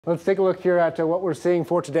Let's take a look here at what we're seeing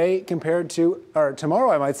for today or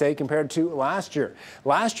tomorrow, I might say, compared to last year.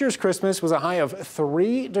 Last year's Christmas was a high of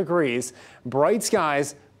 3 degrees, bright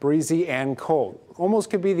skies, breezy and cold. Almost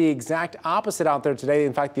could be the exact opposite out there today.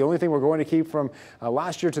 In fact, the only thing we're going to keep from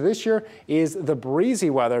last year to this year is the breezy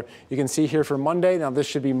weather. You can see here for Monday. Now this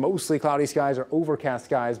should be mostly cloudy skies or overcast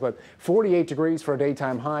skies, but 48 degrees for a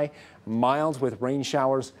daytime high, mild with rain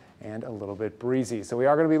showers and a little bit breezy. So we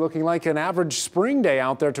are going to be looking like an average spring day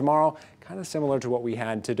out there tomorrow, kind of similar to what we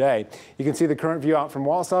had today. You can see the current view out from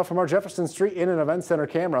Wausau from our Jefferson Street Inn and Event Center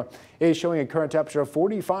camera is showing a current temperature of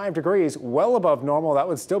 45 degrees, well above normal. That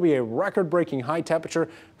would still be a record-breaking high temperature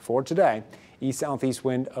for today. East-southeast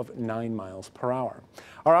wind of 9 miles per hour.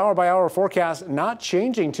 Our hour-by-hour forecast not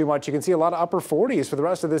changing too much. You can see a lot of upper 40s for the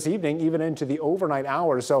rest of this evening, even into the overnight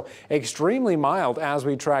hours. So extremely mild as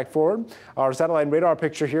we track forward. Our satellite and radar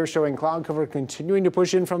picture here showing cloud cover continuing to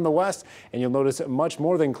push in from the west. And you'll notice much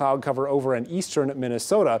more than cloud cover over in eastern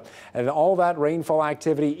Minnesota. And all that rainfall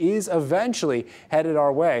activity is eventually headed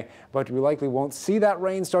our way. But we likely won't see that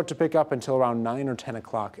rain start to pick up until around 9 or 10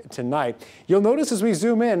 o'clock tonight. You'll notice as we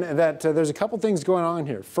zoom in that there's a couple things going on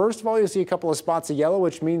here. First of all, you'll see a couple of spots of yellow,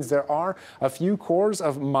 which means there are a few cores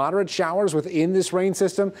of moderate showers within this rain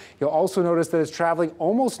system. You'll also notice that it's traveling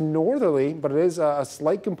almost northerly, but it is a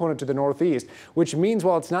slight component to the northeast, which means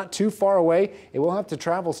while it's not too far away, it will have to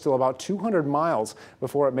travel still about 200 miles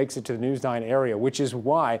before it makes it to the News 9 area, which is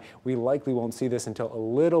why we likely won't see this until a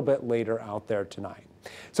little bit later out there tonight.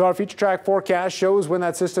 So our future track forecast shows when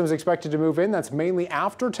that system is expected to move in. That's mainly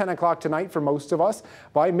after 10 o'clock tonight for most of us.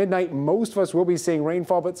 By midnight, most of us will be seeing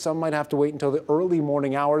rainfall, but some might have to wait until the early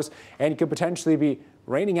morning hours and could potentially be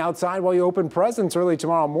raining outside while you open presents early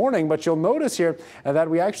tomorrow morning. But you'll notice here that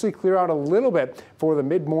we actually clear out a little bit for the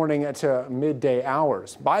mid-morning to midday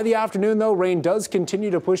hours. By the afternoon, though, rain does continue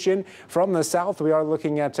to push in from the south. We are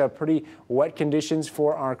looking at pretty wet conditions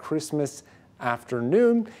for our Christmas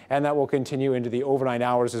afternoon, and that will continue into the overnight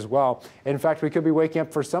hours as well. In fact, we could be waking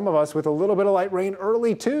up for some of us with a little bit of light rain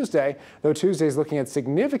early Tuesday, though Tuesday is looking at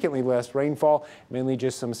significantly less rainfall, mainly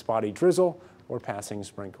just some spotty drizzle or passing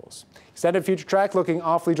sprinkles. Extended future track looking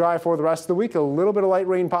awfully dry for the rest of the week. A little bit of light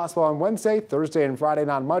rain possible on Wednesday, Thursday and Friday,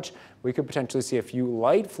 not much. We could potentially see a few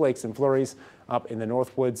light flakes and flurries up in the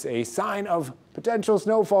Northwoods, a sign of potential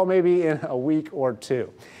snowfall maybe in a week or two.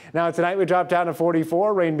 Now tonight we drop down to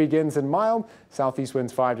 44. Rain begins in mild. Southeast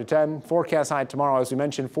winds 5 to 10. Forecast high tomorrow, as we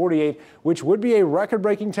mentioned, 48, which would be a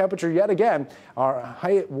record-breaking temperature yet again. Our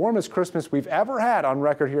warmest Christmas we've ever had on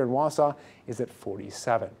record here in Wausau is at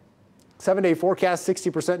 47. 7-day forecast,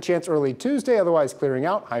 60% chance early Tuesday, otherwise clearing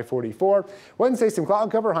out, high 44. Wednesday, some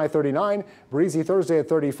cloud cover, high 39. Breezy Thursday at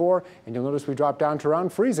 34. And you'll notice we drop down to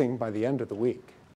around freezing by the end of the week.